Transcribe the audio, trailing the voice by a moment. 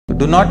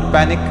Do not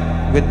panic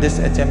with this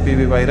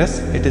HMPV virus.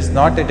 It is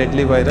not a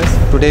deadly virus.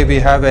 Today we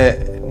have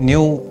a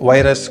new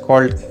virus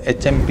called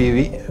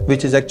HMPV,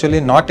 which is actually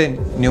not a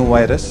new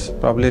virus.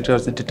 Probably it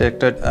was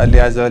detected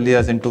as early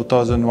as in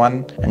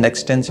 2001 and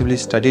extensively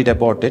studied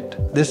about it.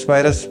 This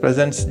virus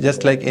presents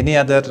just like any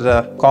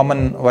other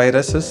common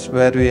viruses,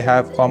 where we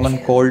have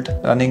common cold,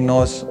 running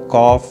nose,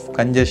 cough,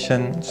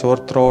 congestion, sore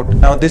throat.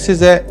 Now this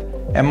is a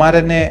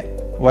mRNA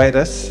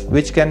virus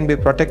which can be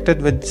protected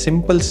with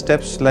simple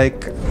steps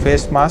like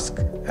face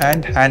mask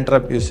and hand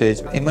rub usage.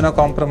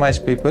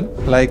 Immunocompromised people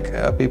like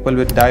people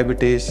with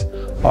diabetes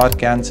or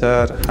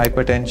cancer,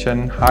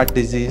 hypertension, heart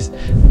disease,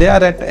 they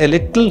are at a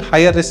little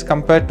higher risk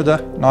compared to the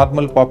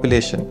normal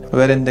population,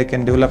 wherein they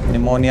can develop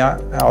pneumonia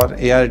or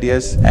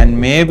ARDS and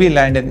maybe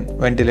land in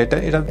ventilator.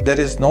 There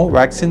is no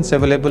vaccines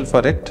available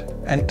for it,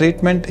 and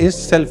treatment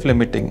is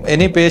self-limiting.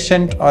 Any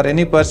patient or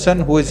any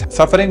person who is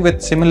suffering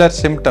with similar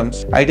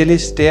symptoms, ideally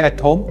stay at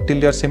home till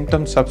your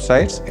symptoms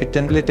subsides. It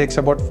generally takes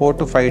about 4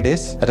 to 5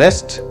 days.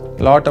 Rest,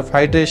 lot of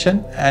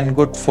hydration and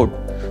good food.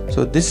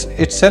 So this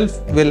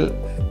itself will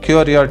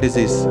cure your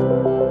disease.